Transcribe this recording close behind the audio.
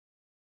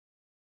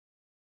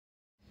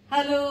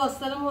Hello,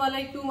 আসসালামু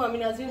আলাইকুম। আমি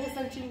নাজনীন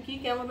হাসান চুমকি।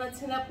 কেমন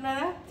আছেন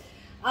আপনারা?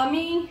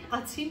 আমি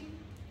আছি,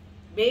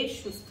 বেশ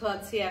সুস্থ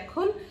আছি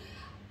এখন।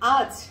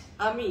 আজ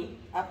আমি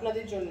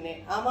আপনাদের জন্য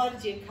আমার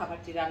যে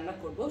খাবারটি রান্না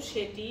করব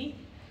সেটি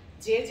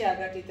যে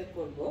জায়গাটিতে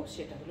করব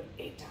সেটা হলো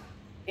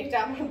এটা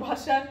আমার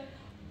বাসার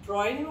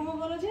ড্রয়িং রুমও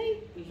বলা যায়,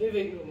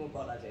 লিভিং রুমও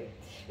বলা যায়,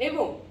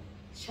 এবং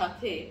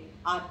সাথে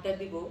আড্ডা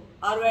দিব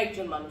আরো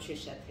একজন মানুষের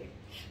সাথে।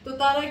 তো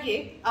তার আগে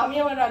আমি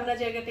আমার রান্না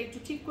জায়গাটা একটু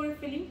ঠিক করে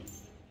ফেলি।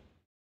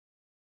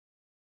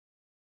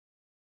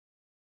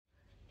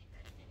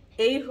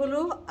 এই হলো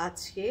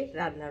আজকে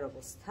রান্নার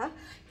অবস্থা,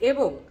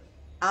 এবং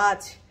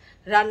আজ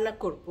রান্না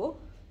করব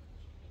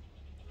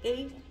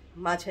এই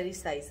মাঝারি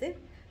সাইজের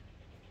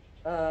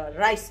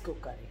রাইস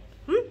কুকারে।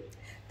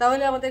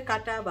 তাহলে আমাদের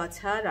কাটা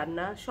বাছা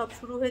রান্না সব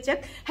শুরু হয়ে যাক।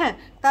 হ্যাঁ,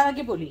 তার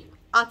আগে বলি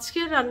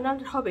আজকের রান্নার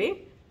হবে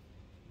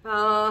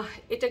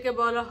এটাকে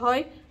বলা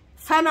হয়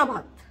ফেনা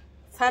ভাত।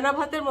 ফেনা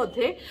ভাতের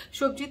মধ্যে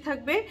সবজি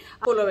থাকবে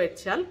পোলাওয়ের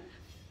চাল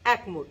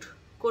 1 মুঠ,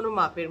 কোনো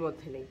মাপের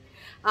মধ্যে নেই।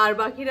 আর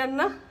বাকি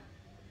রান্না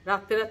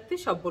রাত্রে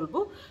সব বলবো।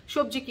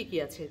 সবজি কি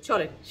আছে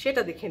চলেন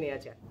সেটা দেখে নেওয়া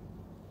যাক।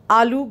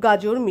 আলু,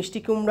 গাজর,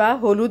 মিষ্টি কুমড়া,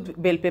 হলুদ,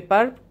 বেল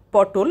পেপার,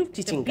 পটল,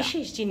 চিচিঙ্গা।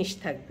 বিশেষ জিনিস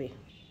থাকবে,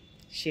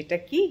 সেটা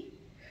কি?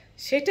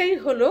 সেটাই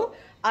হলো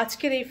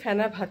আজকের এই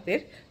ফেনা ভাতের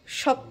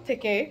সব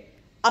থেকে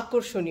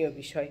আকর্ষণীয়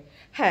বিষয়।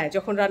 হ্যাঁ,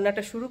 যখন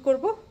রান্নাটা শুরু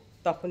করব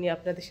তখনই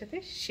আপনাদের সাথে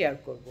শেয়ার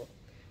করব।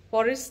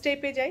 পরের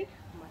স্টেপে যাই।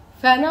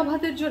 ফেনা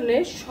ভাতের জন্য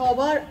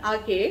সবার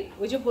আগে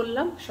ওই যে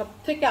বললাম সব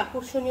থেকে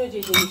আকর্ষণীয় যে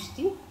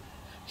জিনিসটি,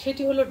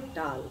 সেটি হলো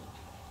ডাল।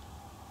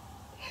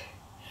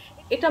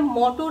 এটা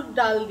মটর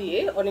ডাল দিয়ে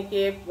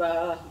অনেকে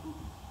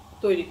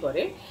তৈরি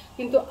করে,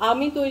 কিন্তু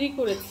আমি তৈরি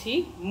করেছি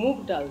মুগ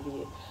ডাল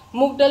দিয়ে।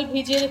 মুগ ডাল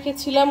ভিজিয়ে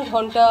রেখেছিলাম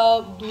ঘন্টা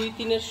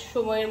 2-3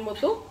 সময়ের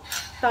মতো।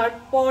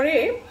 তারপরে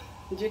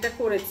যেটা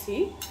করেছি,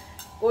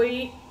 ওই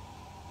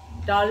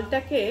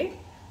ডালটাকে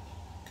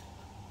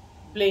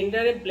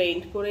ব্লেন্ডারে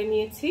ব্লেন্ড করে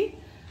নিয়েছি।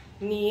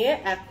 নিয়ে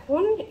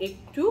এখন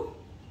একটু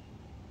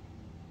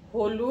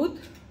হলুদ,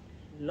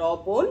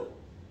 লবণ,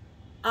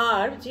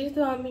 আর যেহেতু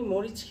আমি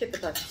মরিচ খেতে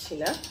পারছি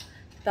না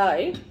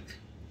তাই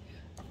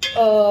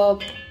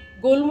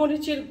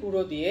গোলমরিচের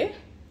গুঁড়ো দিয়ে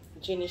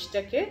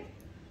জিনিসটাকে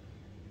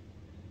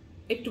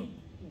একটু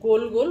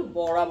গোল গোল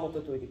বড়া মতো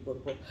তৈরি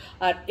করব।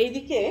 আর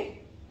এইদিকে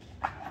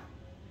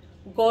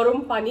গরম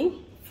পানি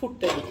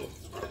ফুটতে দিব।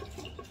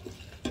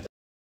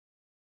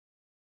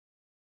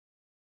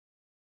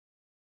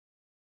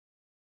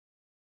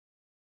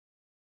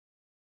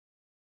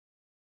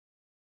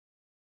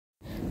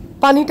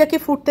 পানিটাকে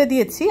ফুটতে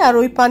দিয়েছি, আর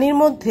ওই পানির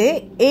মধ্যে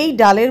এই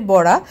ডালের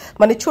বড়া,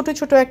 মানে ছোট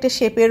ছোট একটা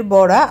শেপের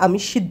বড়া আমি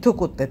সিদ্ধ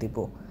করতে দেব।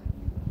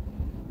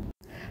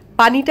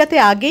 পানিটাতে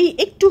আগেই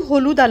একটু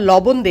হলুদ আর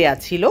লবণ দেয়া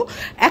ছিল।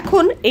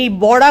 এখন এই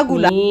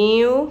বড়াগুলো,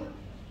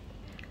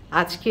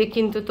 আজকে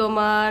কিন্তু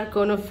তোমার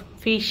কোনো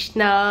ফিশ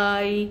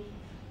নাই,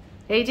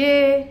 এই যে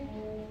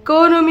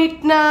কোনো মিট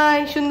নাই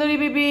সুন্দরী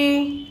বিবি।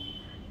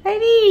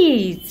 আরে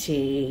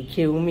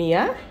ঘেউ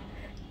মিয়া,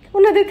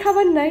 ওনাদের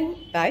খাবার নাই,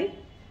 তাই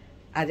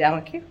আজ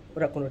আমাকে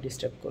ওরা কোনো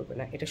ডিস্টার্ব করবে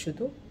না। এটা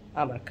শুধু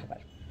আমার খাবার।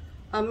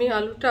 আমি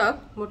আলুটা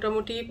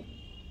মোটামুটি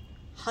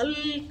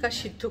হালকা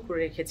সিদ্ধ করে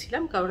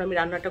রেখেছিলাম, কারণ আমি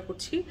রান্নাটা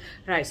করছি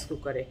রাইস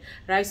কুকারে।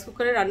 রাইস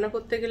কুকারে রান্না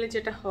করতে গেলে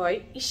যেটা হয়,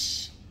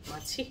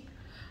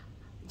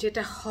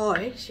 যেটা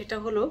হয় সেটা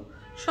হলো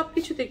সব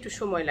কিছুতে একটু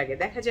সময় লাগে।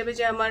 দেখা যাবে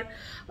যে আমার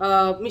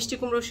মিষ্টি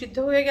কুমড়ো সিদ্ধ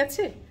হয়ে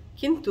গেছে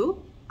কিন্তু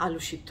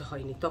আলু সিদ্ধ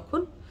হয়নি,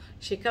 তখন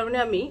সে কারণে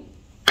আমি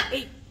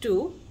একটু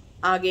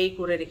আগেই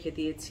করে রেখে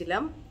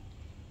দিয়েছিলাম।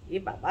 এ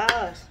বাবা,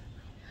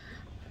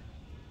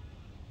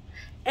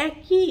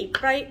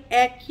 প্রায়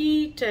একই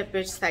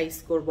টাইপের সাইজ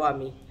করব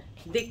আমি।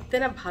 দেখতে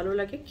না ভালো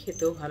লাগে,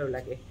 খেতেও ভালো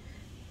লাগে।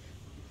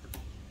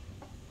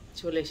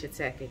 চলে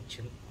এসেছে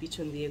একজন,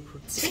 পিছন দিয়ে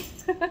ঘুরছে।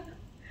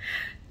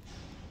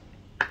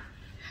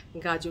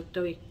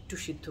 গাজরটাও একটু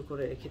সিদ্ধ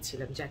করে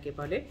রেখেছিলাম, যাকে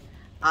বলে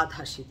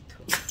আধা সিদ্ধ।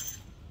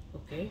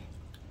 ওকে,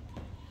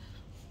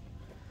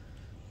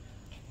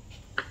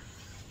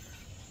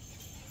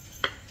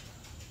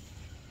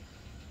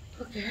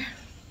 ওকে,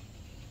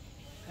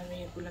 আমি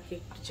এগুলাকে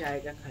একটু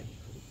জায়গা খালি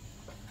করি।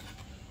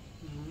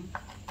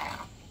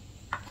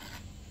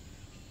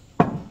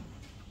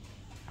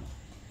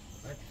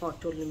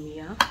 পটল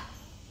মিয়া,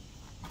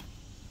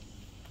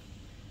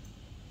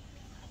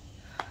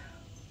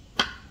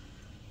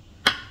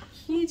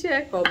 কি যে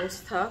এক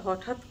অবস্থা,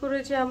 হঠাৎ করে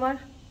যে আমার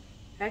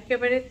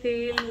একেবারে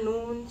তেল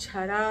নুন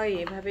ছাড়া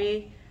এভাবে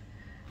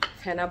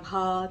ফেনা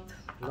ভাত,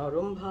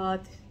 নরম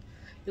ভাত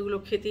এগুলো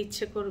খেতে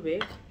ইচ্ছে করবে,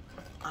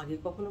 আগে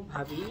কখনো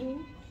ভাবিনি।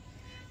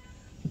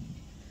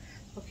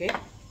 ওকে,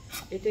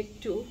 এটা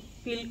একটু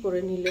পিল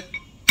করে নিলে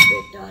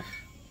বেটার।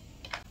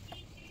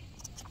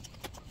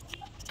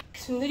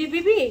 সুন্দরী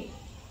বিবি,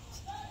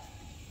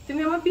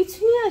 তুমি আমার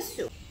পিছনে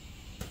আসো,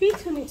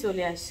 পিছনে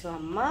চলে আসো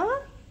আম্মা,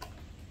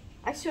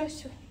 আসো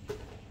আসো।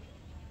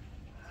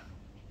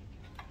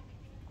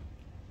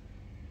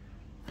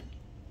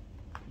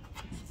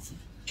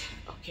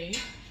 ওকে,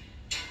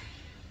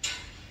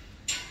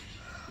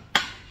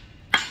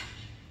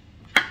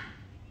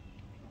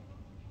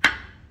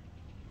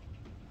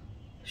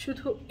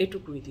 শুধু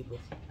এটুকুই দিব,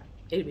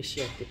 এর বেশি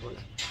আর দেবো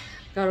না,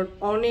 কারণ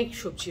অনেক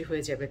সবজি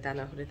হয়ে যাবে তা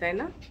না হলে, তাই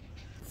না?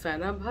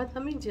 ফেনা ভাত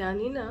আমি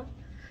জানি না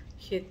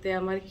খেতে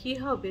আমার কি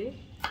হবে,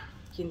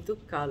 কিন্তু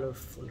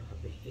কালারফুল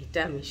হবে, এটা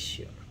আমি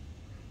শিওর।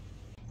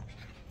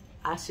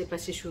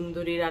 আশেপাশে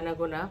সুন্দরী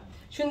রানাগোনা।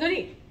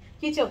 সুন্দরী,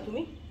 কি চাও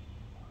তুমি?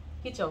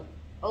 কি চাও?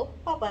 ও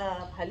বাবা,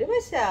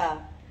 ভালোবাসা।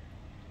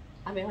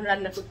 আমি এখন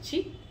রান্না করছি।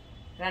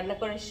 রান্না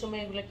করার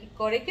সময় এগুলো কি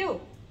করে কেউ?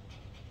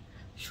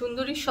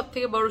 সুন্দরীর সব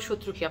থেকে বড়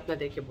শত্রু কি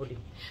আপনাদেরকে বলি।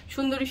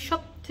 সুন্দরীর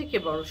সব থেকে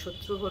বড়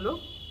শত্রু হলো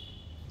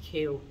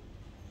ঘেউ।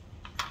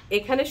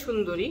 এখানে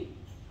সুন্দরী,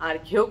 আর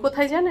ঘেউ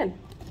কোথায় জানেন?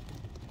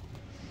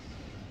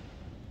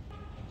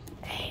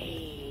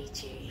 এই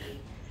যে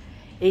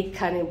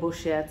এইখানে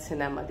বসে আছেন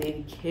আমাদের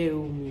ঘেউ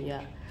মিয়া,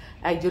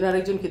 একজন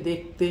আরেকজনকে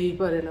দেখতেই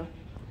পারে না।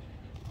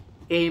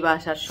 এই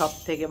বাসার সব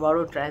থেকে বড়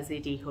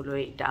ট্র্যাজেডি হলো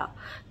এটা,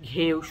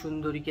 ঘেউ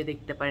সুন্দরীকে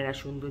দেখতে পারে না,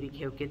 সুন্দরী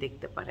ঘেউকে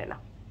দেখতে পারে না।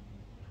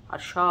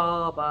 আর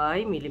সবাই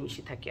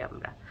মিলেমিশে থাকি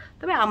আমরা।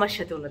 তবে আমার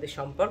সাথে ওনাদের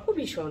সম্পর্ক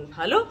ভীষণ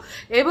ভালো,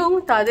 এবং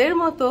তাদের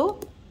মতো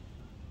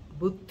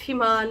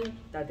বুদ্ধিমান,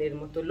 তাদের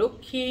মতো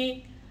লক্ষ্মী,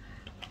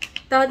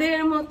 তাদের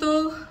মতো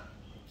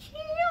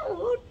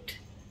কিউট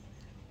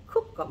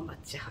খুব কম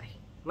বাচ্চা হয়,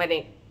 মানে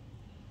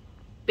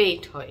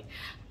পেট হয়।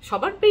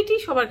 সবার পেটই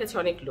সবার কাছে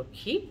অনেক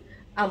লক্ষ্মী,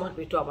 আমার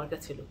পেটও আমার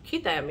কাছে লক্ষ্মী।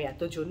 তাই আমি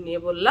এত জোর নিয়ে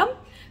বললাম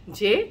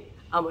যে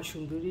আমার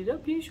সুন্দরীরা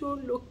ভীষণ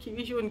লক্ষ্মী,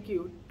 ভীষণ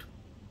কিউট।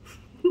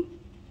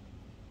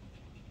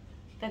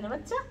 তাই না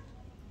বাচ্চা?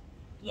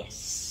 ইয়েস।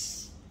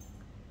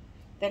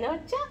 তাই না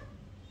বাচ্চা?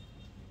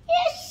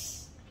 ইয়েস।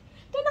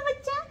 তাই না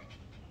বাচ্চা?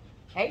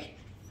 এই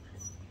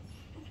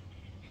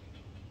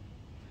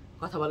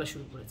কথা বলা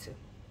শুরু করেছে।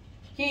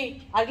 কি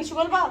আর কিছু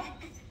বলবা?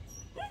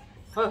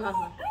 হ্যাঁ হ্যাঁ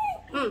হ্যাঁ।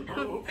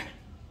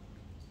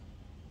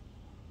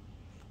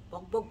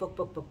 বক বক বক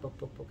বক বক বক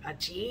বক বক। আর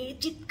যে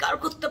চিৎকার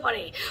করতে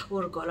পারে,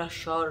 ওর গলার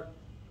স্বর।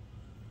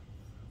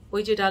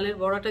 ওই যে ডালের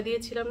বড়াটা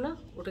দিয়েছিলাম না,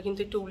 ওটা কিন্তু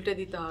একটু উল্টে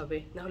দিতে হবে,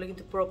 না হলে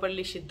কিন্তু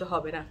প্রপারলি সিদ্ধ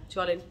হবে না।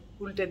 চলেন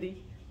উল্টে দিই,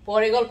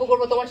 পরে গল্প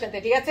করবো তোমার সাথে,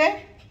 ঠিক আছে?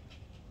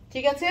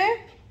 ঠিক আছে?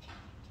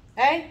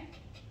 এই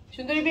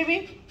সুন্দরী বেবি,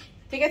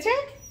 ঠিক আছে?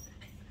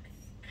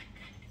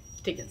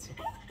 ঠিক আছে,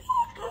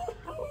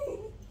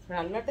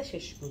 রান্নাটা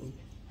শেষ করি।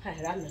 হ্যাঁ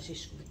রান্না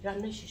শেষ করি,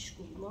 রান্না শেষ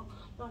করি মা,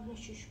 রান্না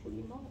শেষ করি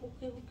মা।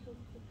 ওকে ওকে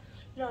ওকে,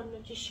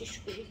 রান্নাটা শেষ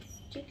করি।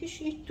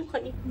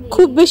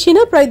 খুব বেশি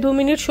না, প্রায় 2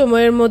 মিনিট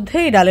সময়ের মধ্যে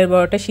এই ডালের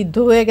বড়াটা সিদ্ধ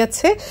হয়ে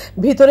গেছে।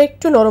 ভিতরে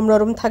একটু নরম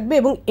নরম থাকবে,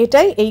 এবং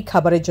এটাই এই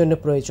খাবারের জন্য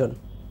প্রয়োজন।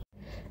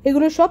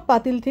 এগুলো সব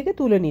পাতিল থেকে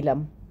তুলে নিলাম।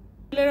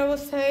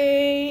 অবস্থায়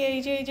এই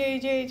যে এই যে এই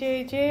যে এই যে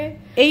এই যে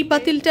এই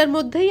পাতিলটার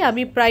মধ্যেই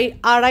আমি প্রায়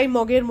 2.5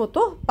 মগের মতো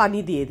পানি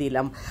দিয়ে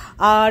দিলাম।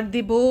 আর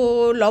দিব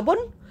লবণ,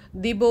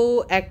 দিব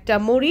একটা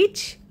মরিচ,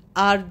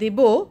 আর দিব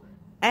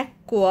 1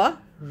 কোয়া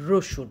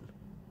রসুন।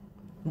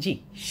 জি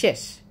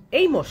শেষ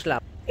এই মশলা।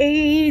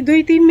 এই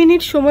 2-3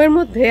 মিনিট সময়ের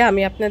মধ্যে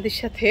আমি আপনাদের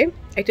সাথে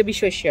একটা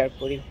বিষয় শেয়ার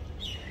করি,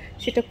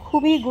 সেটা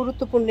খুবই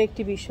গুরুত্বপূর্ণ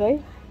একটি বিষয়।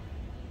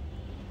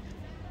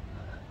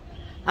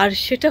 আর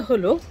সেটা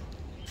হলো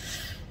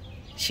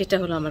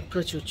আমার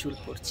প্রচুর চুল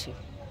পড়ছে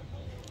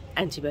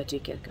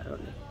অ্যান্টিবায়োটিকের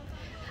কারণে।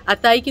 আর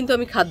তাই কিন্তু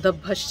আমি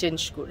খাদ্যাভ্যাস চেঞ্জ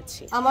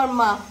করেছি। আমার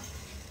মা,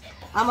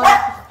 আমার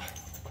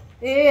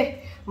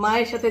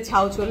মায়ের সাথে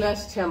ছাউ চলে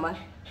আসছে আমার।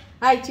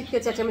 আই চিৎকে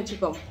চেঁচামেচি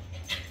কম।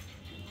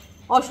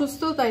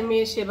 অসুস্থ তাই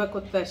মেয়ের সেবা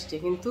করতে আসছে,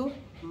 কিন্তু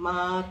মা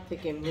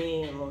থেকে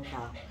মেয়ে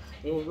মোটা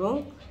এবং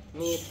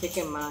মেয়ের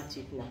থেকে মা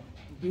চিকনা।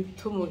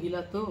 বৃদ্ধ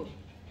মহিলা তো,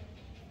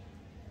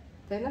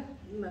 তাই না?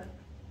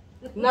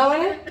 না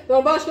মানে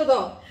তোমার বয়স কত?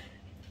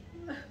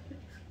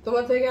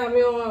 তোমার থেকে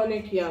আমিও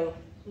অনেক ইয়াং।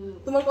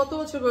 তোমার কত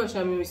বছর বয়স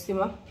আমি হয়েছি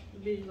মা?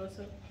 20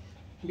 বছর।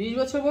 20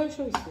 বছর বয়স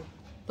হয়েছে?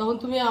 তখন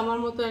তুমি আমার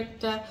মতো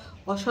একটা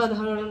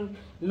অসাধারণ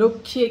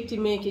লক্ষ্মী একটি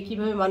মেয়েকে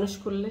কিভাবে মানুষ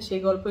করলে,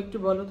 সেই গল্প একটু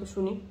বলো তো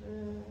শুনি।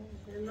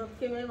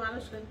 লক্ষ্মী মেয়ে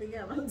মানুষ করতে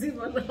গিয়ে আমার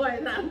জীবন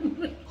হয়রান।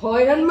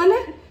 হয়রান মানে?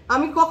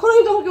 আমি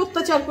কখনোই তোমাকে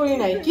অত্যাচার করি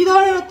নাই। কি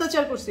ধরনের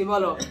অত্যাচার করছি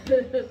বলো?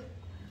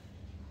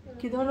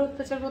 কি ধরনের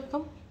অত্যাচার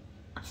করতাম?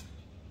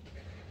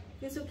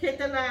 কিছু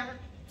খেতে না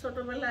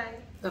ছোটবেলায়,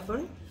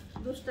 তারপরে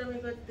দুষ্টামি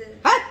করতে।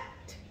 হ্যাঁ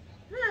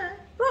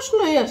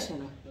প্রশ্নই আসে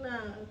না। না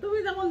তুমি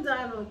যখন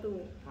জানো,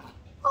 তুমি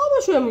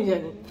অবশ্যই আমি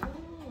জানি,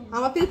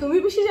 আমার থেকে তুমি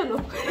বেশি জানো।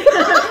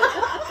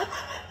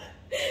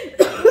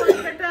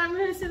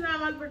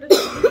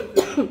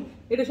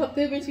 এটা সব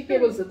থেকে বেশি কে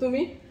বলছে?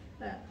 তুমি।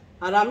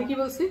 আর আমি কি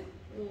বলছি?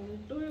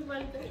 তুমি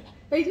বলতে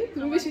এই যে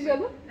তুমি বেশি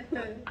জানো।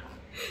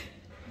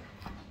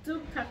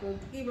 চুপ থাকো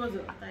কি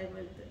বোঝো তাই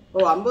বলতে। ও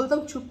আমি বলতাম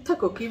চুপ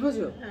থাকো কি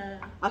বোঝো?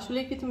 আসলে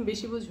কি তুমি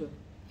বেশি বোঝো?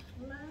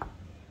 না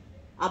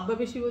আব্বা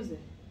বেশি বোঝে।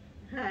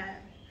 হ্যাঁ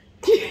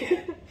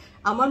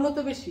আমার মতো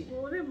বেশি।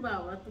 ওরে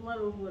বাবা তোমার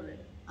উপরে।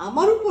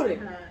 আমার উপরে?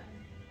 হ্যাঁ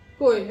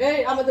কই এই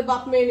আমাদের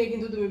বাপ মেয়ে নেই,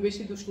 কিন্তু তুমি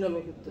বেশি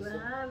দুষ্টামি করতেছো।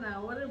 না না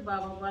ওরে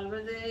বাবা বলবে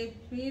যে এই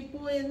পিপু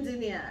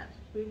ইঞ্জিনিয়ার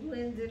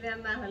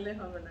না হলে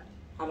হবে না।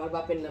 আমার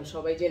বাপের নাম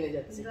সবাই জেনে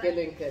যাচ্ছে,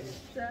 কেলেঙ্কারি।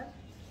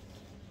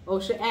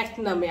 অবশ্য এক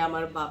নামে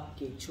আমার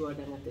বাপকে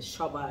চুয়াডাঙ্গাতে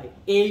সবাই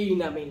এই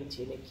নামেই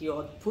চেনে। কি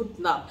অদ্ভুত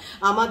নাম!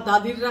 আমার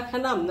দাদির রাখা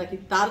নাম নাকি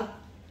তার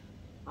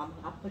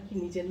আব্বা কি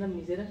নিজের নাম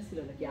নিজে রাখছিল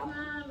নাকি?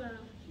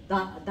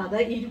 দাদা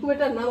এইরকম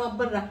একটা নাম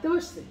আব্বার রাখতে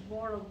পারছে?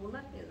 বড়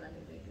বোনা কে জানে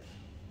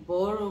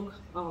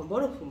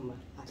বড় ফুম্মা।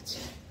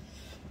 আচ্ছা,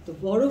 তো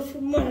বড়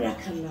ফুম্মার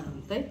রাখার নাম,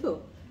 তাই তো?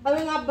 আমি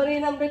আব্বার এই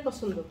নামটাই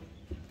পছন্দ।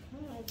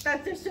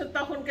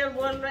 তখনকার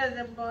বলবে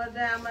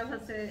যে আমার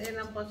কাছে এই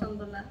নাম পছন্দ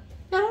না।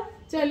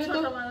 চাইলে তো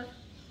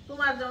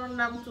তোমার যেমন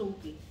নাম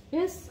চুমকি,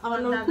 আমার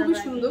নাম খুবই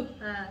সুন্দর।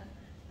 হ্যাঁ,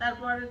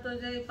 তারপরে তো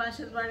যে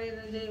পাশের বাড়ির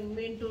যে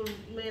মিন্টুর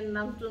মেয়ের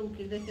নাম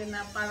চুমকি দেখে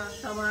না পাড়ার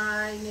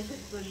সবাই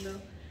নিষেধ করলো।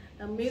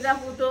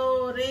 মিরাপু তো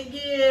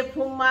রেগে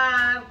ফুম্মা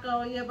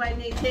ইয়ে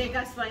পাইনি, খেয়ে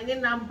কাজ পাইনি,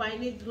 নাম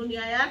পাইনি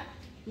দুনিয়ায়। আর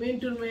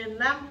মিন্টুর মেয়ের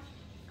নাম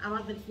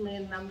আমাদের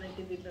মেয়ের নাম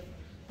রেখে দিল।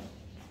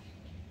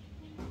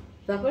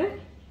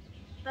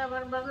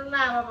 তারপর বললো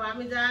না বাবা,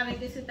 আমি যা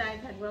রেখেছি তাই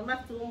থাকবে, আমার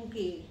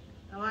চুমকি।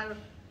 আমার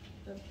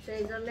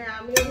সেই জন্য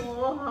আমি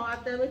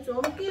হওয়াতে আমি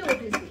চমকি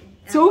উঠেছি।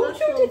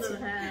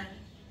 হ্যাঁ,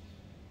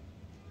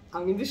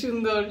 আমি তো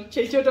সুন্দর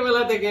সেই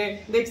ছোটবেলা থেকে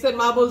দেখছেন,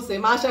 মা বলছে,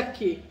 মা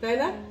সাক্ষী, তাই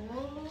না?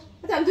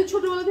 আচ্ছা, আমি তো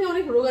ছোটবেলা থেকে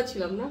অনেক রোগা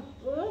ছিলাম না?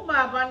 ও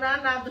বাবা, না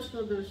না, দোষ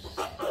নদোষ।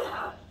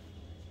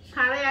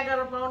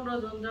 11.5 পাউন্ড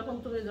ওজন যখন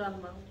তুমি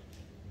জন্মাও।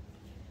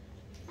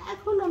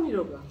 এখন আমি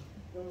রোগা।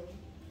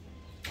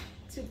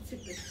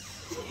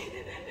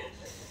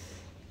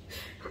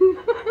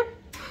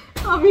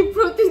 আমি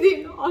প্রতিদিন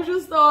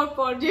অসুস্থ হওয়ার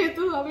পর,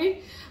 যেহেতু আমি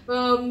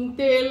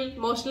তেল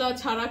মশলা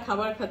ছাড়া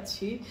খাবার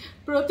খাচ্ছি,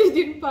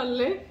 প্রতিদিন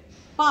পারলে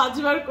 5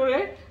 বার করে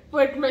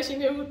ওয়েট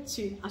মেশিনে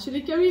উঠছি। আসলে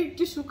কি আমি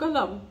একটু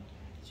শুকালাম?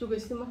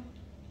 শুকাইছি মা?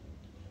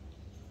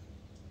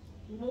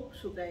 মুখ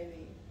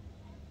শুকায়নি।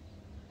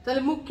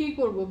 তাহলে মুখ কি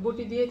করবো?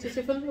 বটি দিয়ে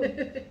চেঁচে ফেলবো?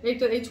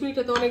 এই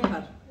ছুরিটা তো অনেক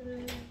ভার।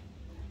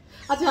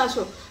 আচ্ছা,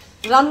 আসো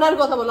রান্নার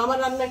কথা বলো। আমার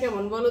রান্না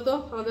কেমন বলো তো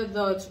আমাদের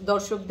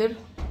দর্শকদের?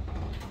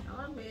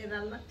 আমার মেয়ের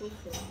রান্না খুব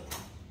সুন্দর।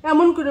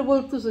 এমন করে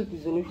বলতেছো কি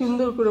জন্য?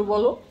 সুন্দর করে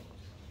বলো।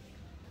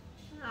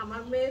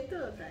 আমার মেয়ে তো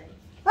তাই।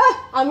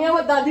 আমি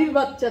আমার দাদির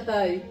বাচ্চা,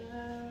 তাই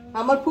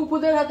আমার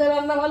ফুপুদের হাতে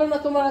রান্না ভালো না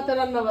তোমার হাতে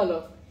রান্না ভালো?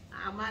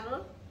 আমারও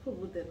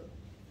ফুপুদেরও।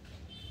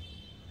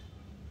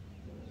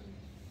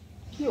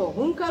 কি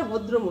অহংকার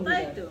ভদ্রমহিলা!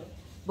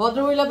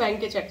 ভদ্রমহিলা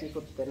ব্যাংকে চাকরি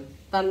করতেন।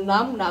 তার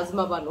নাম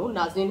নাজমা বানু,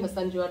 নাজনীন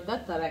হাসান জোয়ারদার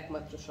তার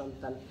একমাত্র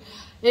সন্তান।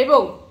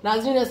 এবং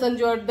নাজনীন হাসান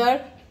জোয়ারদার,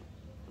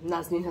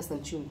 নাজনীন হাসান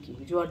চুমকি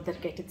জোয়ারদার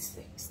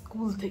কেটেছে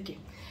স্কুল থেকে।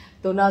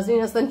 তো নাজনীন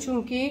হাসান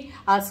চুমকি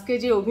আজকে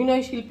যে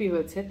অভিনয় শিল্পী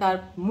হয়েছে তার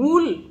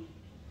মূল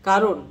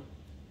কারণ,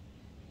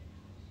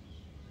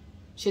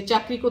 সে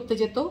চাকরি করতে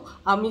যেত।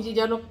 আমি যে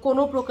যেন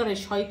কোনো প্রকারের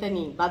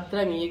শয়তানি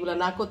বাদরামি এগুলো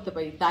না করতে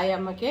পারি, তাই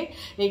আমাকে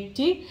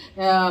একটি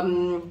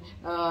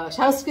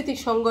সাংস্কৃতিক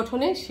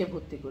সংগঠনে সে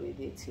ভর্তি করে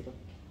দিয়েছিল।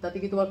 তাতে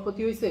কি তোমার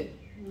ক্ষতি হয়েছে?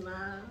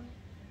 না।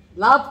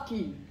 লাভ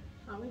কি?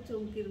 আমি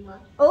চুমকির মা।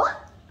 ও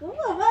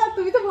বাবা,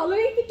 তুমি তো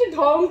ভালোই একটু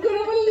ঢং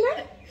করে বললে।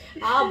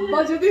 আব্বা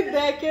যদি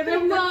দেখে রে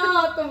মা,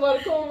 তোমার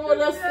খবর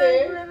আছে।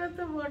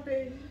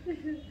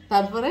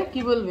 তারপরে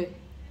কি বলবে?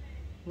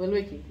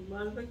 বলবে কি?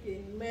 বলবে কি,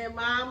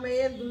 মা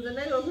মেয়ে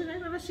দুজনেই অভিনয়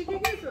করা শিখে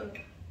গেছো?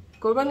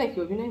 করবা নাকি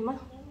অভিনয় মা?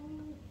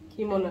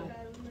 কি মনে হয়?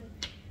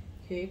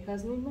 খেয়ে কাজ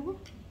নেই মানে?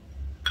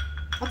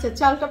 আচ্ছা,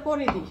 চালটা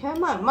পরে দিই। হ্যাঁ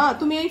মা,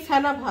 তুমি এই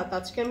ফেনা ভাত,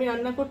 আজকে আমি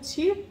রান্না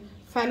করছি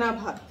ফেনা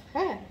ভাত।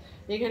 হ্যাঁ,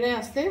 এখানে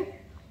আছে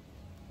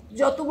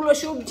যতগুলো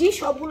সবজি,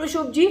 সবগুলো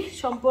সবজি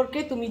সম্পর্কে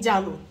তুমি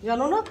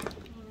জানো না?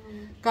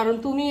 কারণ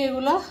তুমি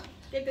এগুলা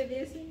কেটে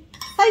দিয়েছি,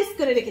 সাইজ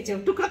করে রেখেছো,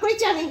 টুকরা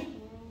করেছি আমি।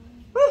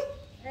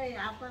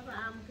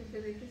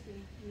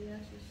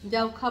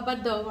 যাও খাবার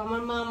দাও,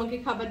 আমার মা আমাকে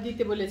খাবার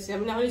দিতে বলেছে,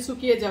 আমি না হলে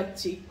শুকিয়ে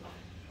যাচ্ছি।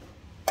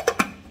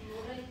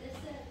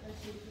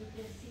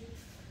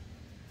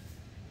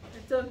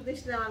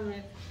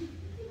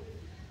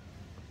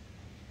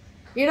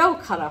 এরাও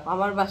খারাপ,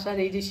 আমার বাসার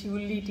এই যে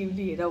শিউলি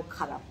টিউলি এরাও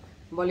খারাপ।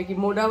 বলে কি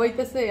মোটা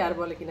হইতেছে, আর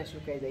বলে কিনা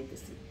শুকাই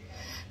যাইতেছি।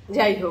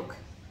 যাই হোক,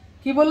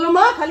 কি বললো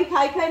মা? খালি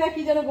খাই না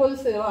কি যেন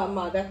বলছে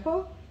মা? দেখো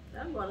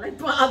গলায়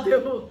পা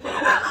দেবো।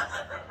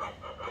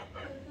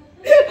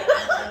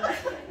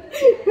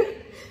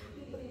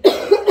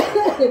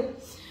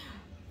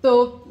 তো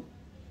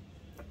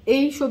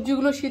এই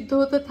সবজিগুলো সিদ্ধ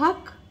হতে থাক,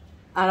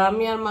 আর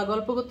আমি আর মা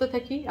গল্প করতে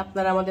থাকি,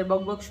 আপনারা আমাদের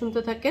বকবক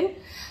শুনতে থাকেন।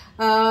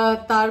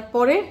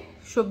 তারপরে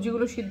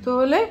সবজিগুলো সিদ্ধ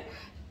হলে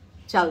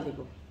চাল দিব,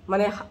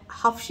 মানে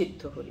হাফ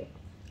সিদ্ধ হলে।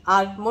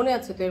 আর মনে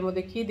আছে তো এর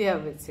মধ্যে কি দেওয়া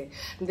হয়েছে?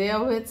 দেওয়া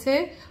হয়েছে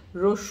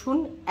রসুন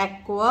 1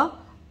 কোয়া,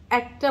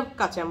 1টা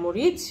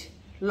কাঁচামরিচ,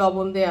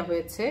 লবণ দেওয়া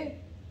হয়েছে,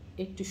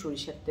 একটু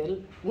সরিষার তেল।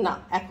 না,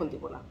 এখন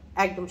দিব না,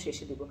 একদম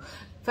শেষে দিব।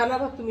 ফেনা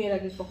ভাত তুমি এর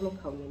আগে কখনো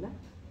খাওনি না?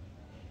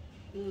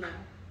 না।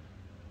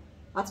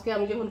 আজকে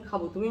আমি যখন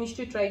খাবো তুমি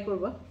নিশ্চয়ই ট্রাই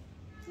করবা।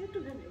 একটু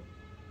খাবে।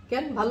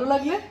 কেন? ভালো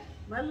লাগলে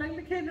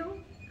খেয়ে নেবো।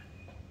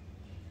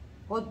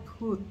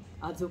 অদ্ভুত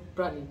আজব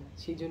প্রাণী,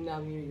 সেই জন্য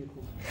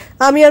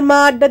আমি আর মা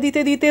আড্ডা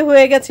দিতে দিতে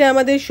হয়ে গেছে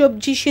আমাদের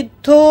সবজি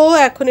সিদ্ধ।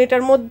 এখন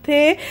এটার মধ্যে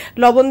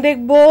লবণ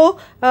দেখবো,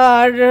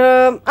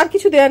 আর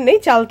কিছু দেওয়ার নেই,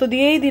 চাল তো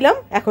দিয়েই দিলাম।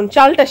 এখন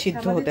চালটা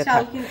সিদ্ধ হতে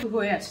থাক। চাল কিন্তু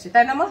হয়ে আসছে,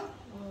 তাই না মা?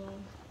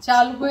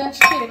 চাল হয়ে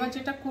আসছে। এবার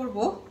যেটা করব,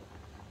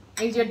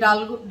 এই যে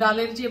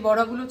ডালের যে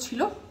বড়াগুলো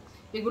ছিল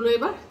এগুলো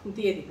এবার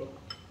দিয়ে দিব।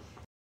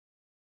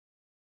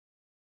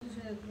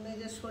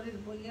 নিজের শরীর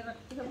বইয়ে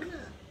রাখতে হবে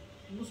না,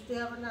 বুঝতে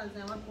হবে না যে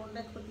আমার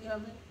কোনটা ক্ষতি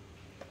হবে।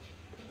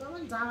 কিন্তু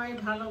আমার জামাই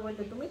ভালো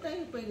বলে তুমি তাই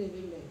পেরে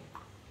দিলে,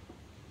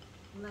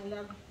 নাহলে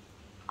আর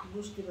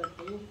বুঝতে পারতো।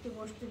 মুক্তি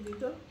বসতে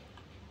দিত।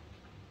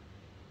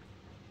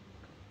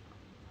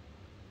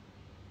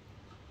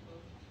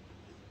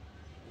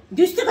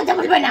 দুষ্টু কথা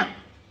বলবে না।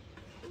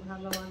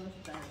 ভালো মানুষ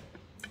তাই।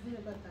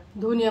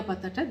 ধনিয়া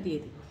পাতাটা দিয়ে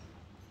দিব,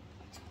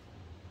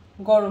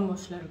 গরম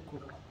মশলার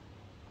গুঁড়ো।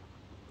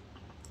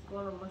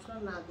 গরম মশলা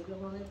না দিলে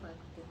মনে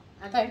পাচ্ছে।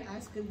 তাই?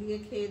 আজকে দিয়ে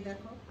খেয়ে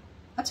দেখো।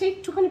 আচ্ছা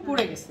একটুখানি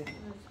পড়ে গেছে,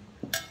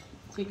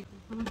 ঠিক।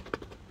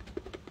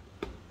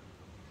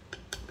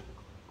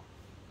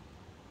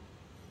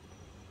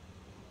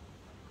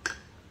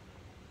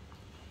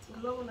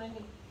 লবণ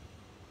হয়নি।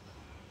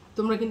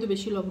 তোমরা কিন্তু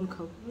বেশি লবণ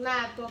খাও না,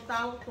 তো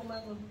তাও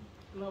তোমার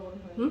লবণ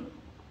হয়,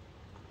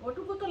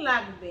 ওটুকু তো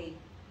লাগবেই।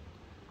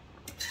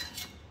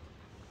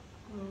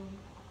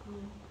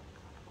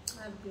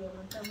 আর দিও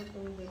না, তারপর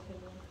তুমি দেখে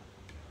নাও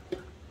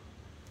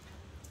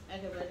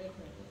একেবারে।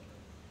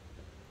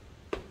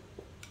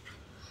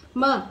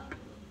 মা,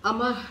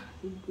 আমার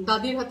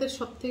দাদির হাতের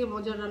সব থেকে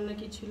মজার রান্না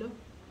কি ছিল?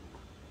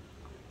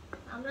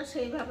 আমরা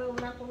সেইভাবে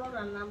ওনার কোনো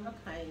রান্না আমরা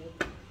খাইনি।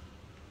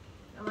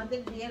 আমাদের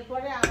বিয়ের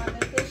পরে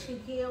আমাদেরকে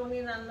শিখিয়ে উনি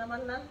রান্না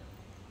বান্না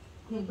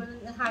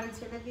হাঁড়ি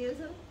ছেড়ে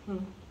দিয়েছেন।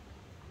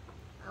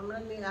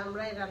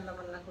 আমরাই রান্না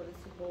বান্না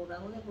করেছি বউরা।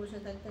 উনি বসে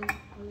থাকতেন,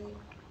 উনি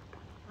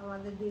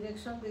আমাদের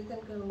ডিরেকশন দিতেন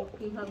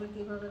কিভাবে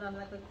কিভাবে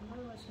রান্না করতে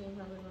হবে,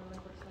 সেইভাবে রান্না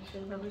করতাম,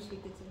 সেইভাবে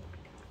শিখেছি।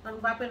 কারণ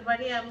বাপের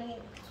বাড়ি আমি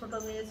ছোট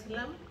মেয়ে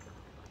ছিলাম,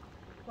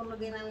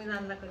 কোনোদিন আমি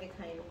রান্না করে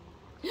খাইনি।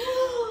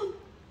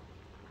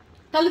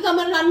 তাহলে তো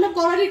আমার রান্না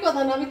করারই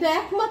কথা না, আমি তো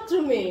একমাত্র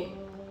মেয়ে।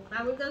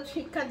 আমি তো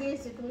শিক্ষা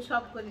দিয়েছি, তুমি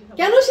সব করে খাও।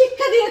 কেন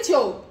শিক্ষা দিয়েছো?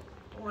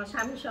 তোমার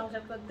স্বামী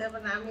সংসার করতে হবে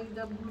না। আমি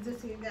যা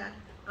বুঝেছি যে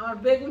আমার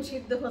বেগুন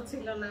সিদ্ধ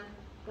হচ্ছিল না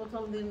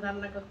প্রথম দিন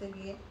রান্না করতে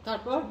গিয়ে,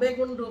 তারপর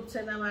বেগুন ডুবছে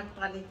না আমার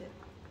পানিতে।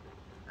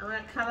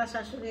 আমার খালা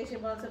শাশুড়ি এসে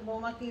বলছে,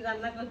 বৌমা কি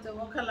রান্না করছো?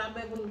 ও খালা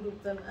বেগুন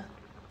ডুবছে না।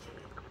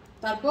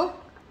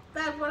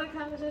 তারপরে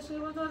খালা শাশুড়ি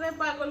বলছে, ওরে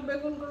পাগল,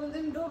 বেগুন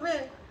কোনোদিন ডোবে?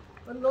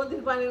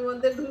 নদীর পানির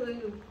মধ্যে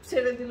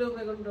ছেড়ে দিলেও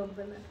বেগুন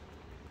ডুববে না।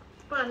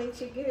 পানি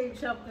ছিকে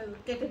সব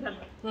কেটে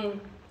ফেললাম,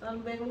 তখন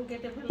বেগুন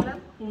কেটে ফেললাম,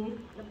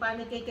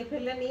 পানি কেটে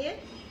ফেলে নিয়ে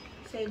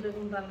সেই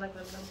বেগুন রান্না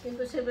করলাম।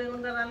 কিন্তু সেই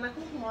বেগুনটা রান্না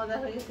খুব মজা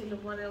হয়েছিল।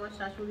 পরে আমার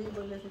শাশুড়ি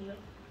বলেছিল,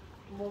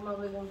 বৌমা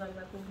বেগুন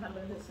রান্না খুব ভালো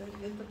হয়েছে।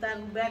 কিন্তু তার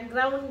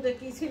ব্যাকগ্রাউন্ড যে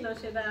কি ছিল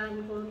সেটা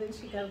আমি কোনোদিন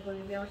স্বীকার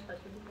করিনি আমার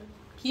শাশুড়িকে।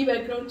 কি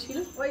ব্যাকগ্রাউন্ড ছিল?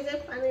 ওই যে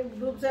পানি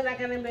ডুবছে না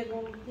কেন,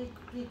 বেগুন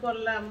কি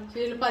করলাম,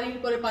 পানির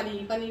পরে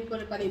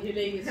পানি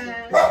ঢেলে গেছে।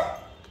 হ্যাঁ,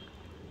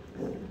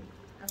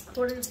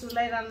 খড়ির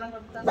চুলায় রান্না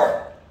করতাম।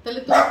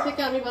 তাহলে তোমার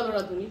থেকে আমি ভালো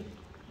রাঁধুনি?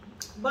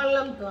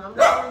 বললাম তো,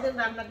 আমরা কোনোদিন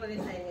রান্না করে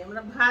খাইনি।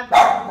 আমরা ভাত,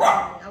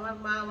 আমার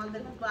মা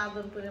আমাদের খুব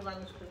আদর করে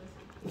মানুষ করেছে,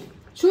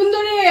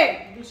 সুন্দরী,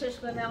 বিশেষ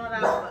করে আমার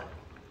আব্বা।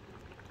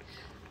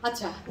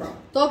 আচ্ছা,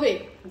 তবে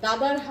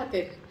দাদার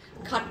হাতের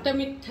খাট্টা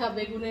মিঠা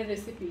বেগুনের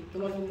রেসিপি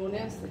তোমার মনে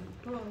আছে?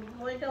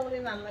 ওইটা উনি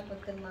রান্না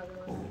করতেন মাঝে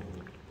মাঝে।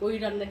 ওই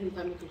রান্না কিন্তু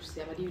আমি করছি,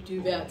 আমার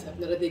ইউটিউবে আছে,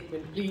 আপনারা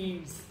দেখবেন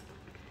প্লিজ।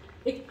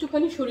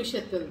 একটুখানি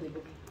সরিষার তেল দেব,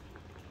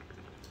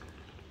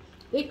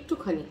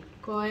 একটুখানি,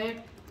 কয়েক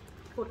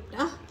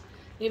ফোঁটা,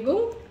 এবং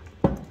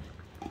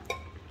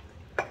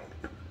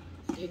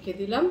ঢেকে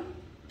দিলাম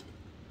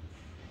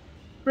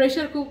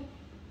প্রেসার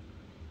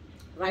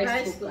রাইস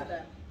কুকার,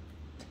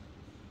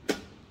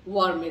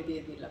 ওয়ার্মে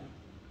দিয়ে দিলাম।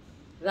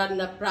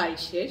 রান্না প্রায়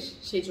শেষ,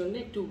 সেই জন্য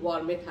একটু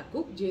ওয়ার্মে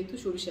থাকুক, যেহেতু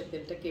সরিষার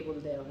তেলটা কেবল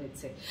দেওয়া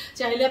হয়েছে।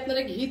 চাইলে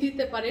আপনারা ঘি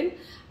দিতে পারেন,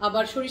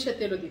 আবার সরিষার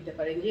তেলও দিতে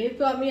পারেন।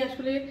 যেহেতু আমি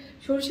আসলে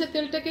সরিষার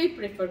তেলটাকেই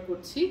প্রেফার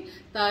করছি,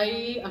 তাই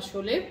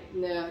আসলে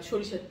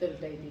সরিষার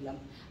তেলটাই দিলাম।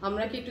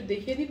 আমরা কি একটু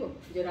দেখিয়ে দিব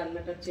যে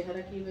রান্নাটার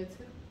চেহারা কি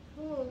হয়েছে?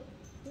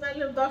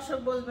 নাহলে দর্শক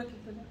বলবে কি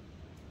করে?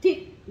 ঠিক,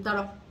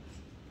 দাঁড়াও,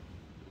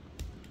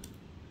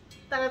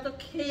 তারা তো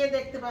খেয়ে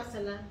দেখতে পাচ্ছে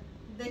না,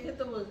 দেখে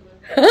তো বুঝবে।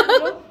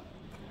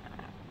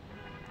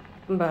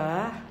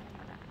 বাহ,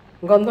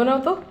 গন্ধ নাও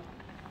তো,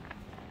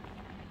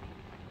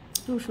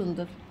 খুব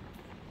সুন্দর।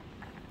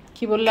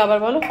 কি বললে আবার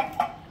বলো?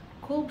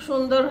 খুব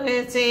সুন্দর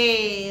হয়েছে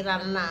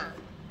রান্না।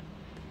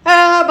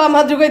 বাম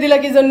হাত ঢুকাই দিলা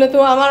কি জন্য? তো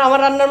আমার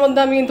রান্নার মধ্যে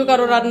আমি কিন্তু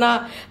কারো রান্না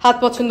হাত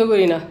পছন্দ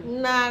করি না।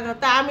 না,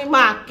 তা আমি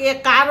মা, কে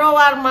কারো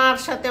আর মার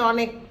সাথে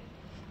অনেক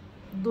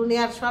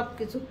দুনিয়ার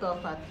সবকিছু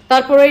তফাৎ।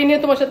 তারপরে এই নিয়ে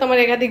তোমার সাথে আমার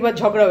একাধিকবার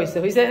ঝগড়া হয়েছে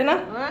না?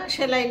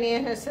 সেলাই নিয়ে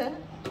হয়েছে।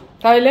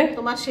 তাহলে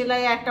তোমার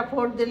সেলাই একটা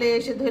ফোট দিলে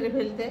এসে ধরে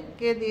ফেলতে,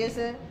 কে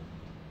দিয়েছে?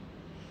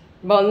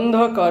 বন্ধ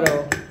করো।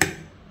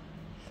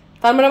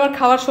 তার মানে আমার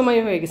খাওয়ার সময়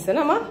হয়ে গেছে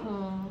না মা?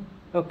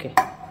 ওকে,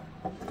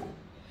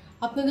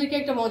 আপনাদেরকে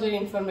একটা মজার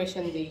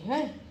ইনফরমেশন দিই।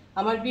 হ্যাঁ,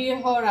 আমার বিয়ে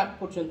হওয়ার আগ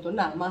পর্যন্ত,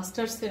 না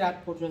মাস্টার্সের আগ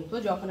পর্যন্ত,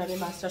 যখন আমি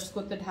মাস্টার্স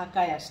করতে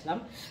ঢাকায় আসলাম,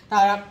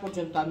 তার আগ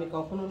পর্যন্ত আমি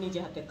কখনো নিজে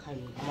হাতে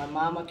খাইনি। আমার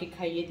মা আমাকে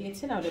খাইয়ে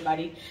দিয়েছে, না হলে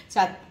বাড়ির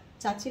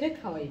চাচিরা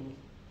খাওয়াইনি।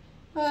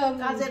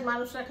 কাজের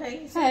মানুষরা খাই,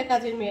 হ্যাঁ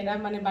কাজের মেয়েরা,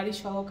 মানে বাড়ির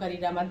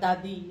সহকারীরা, আমার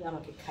দাদি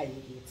আমাকে খাইয়ে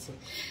দিয়েছে।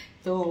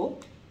 তো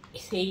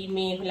সেই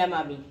মেয়ে হলাম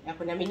আমি,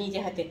 এখন আমি নিজে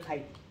হাতে খাই।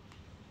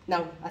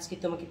 নাও আজকে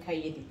তোমাকে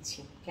খাইয়ে দিচ্ছি,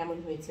 কেমন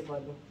হয়েছে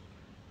বলো?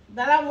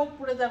 দাঁড়া, মুখ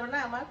পুড়ে যাবে না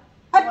আমার?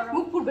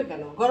 মুখ পুড়বে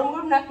কেন? গরম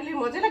গরম না খেলে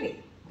মজা লাগে?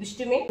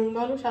 দুষ্টুমি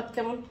বলো, স্বাদ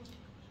কেমন?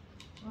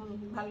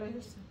 ভালো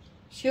হয়েছে।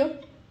 শিওর?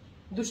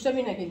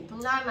 দুষ্টামি না কিন্তু।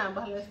 না না,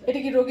 ভালো হয়েছে। এটা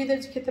কি রোগীদের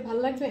খেতে ভালো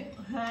লাগবে?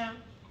 হ্যাঁ।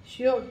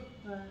 শিওর?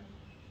 হ্যাঁ।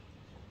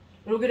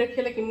 রোগীরা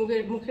খেলে কি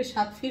মুখে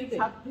স্বাদ ফিরবে?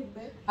 স্বাদ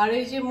ফিরবে। আর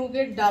এই যে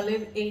মুগের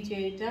ডালের এই যে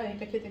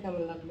এটা খেতে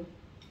কেমন লাগলো?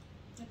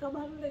 এটা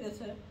ভালো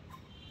লেগেছে।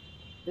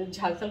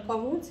 ঝাল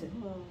কম হয়েছে?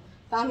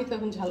 তা আমি তো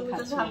এখন ঝাল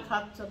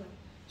খাচ্ছ না।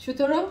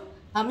 সুতরাং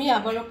আমি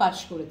আবারও পাস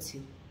করেছি,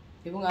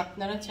 এবং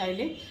আপনারা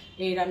চাইলে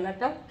এই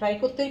রান্নাটা ট্রাই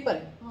করতেই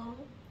পারেন।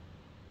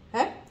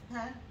 হ্যাঁ,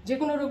 যে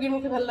কোনো রোগীর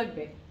মুখে ভালো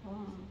লাগবে।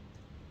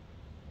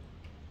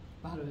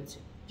 ভালো হয়েছে,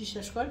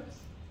 বিশ্বাস কর।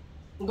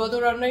 গত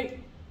রান্নায়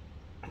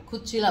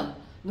খুঁজছিলাম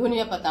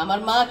ধনিয়া পাতা, আমার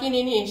মা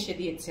কিনে নিয়ে এসে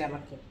দিয়েছে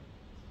আমাকে।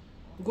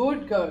 Good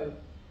girl.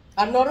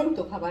 আর নরম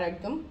তো খাবার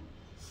একদম।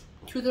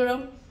 সুতরাং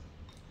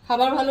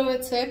খাবার ভালো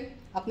হয়েছে,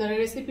 আপনারা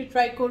রেসিপি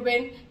ট্রাই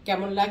করবেন,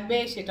 কেমন লাগবে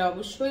সেটা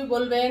অবশ্যই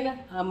বলবেন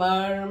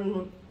আমার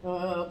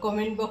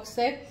কমেন্ট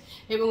বক্সে,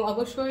 এবং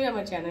অবশ্যই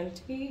আমার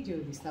চ্যানেলটি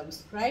যদি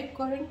সাবস্ক্রাইব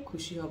করেন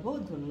খুশি হব,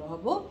 ধন্য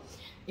হব।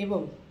 এবং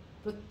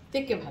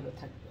প্রত্যেকে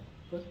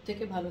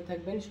ভালো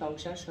থাকবেন,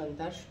 সংসার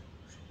সন্তান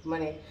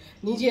মানে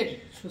নিজের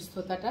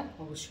সুস্থতাটা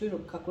অবশ্যই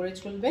রক্ষা করে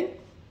চলবেন,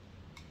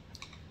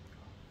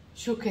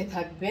 সুখে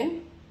থাকবেন,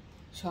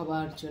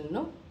 সবার জন্য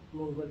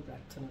মঙ্গল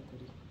প্রার্থনা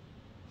করি।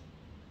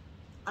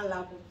 আল্লাহ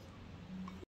হাফেজ।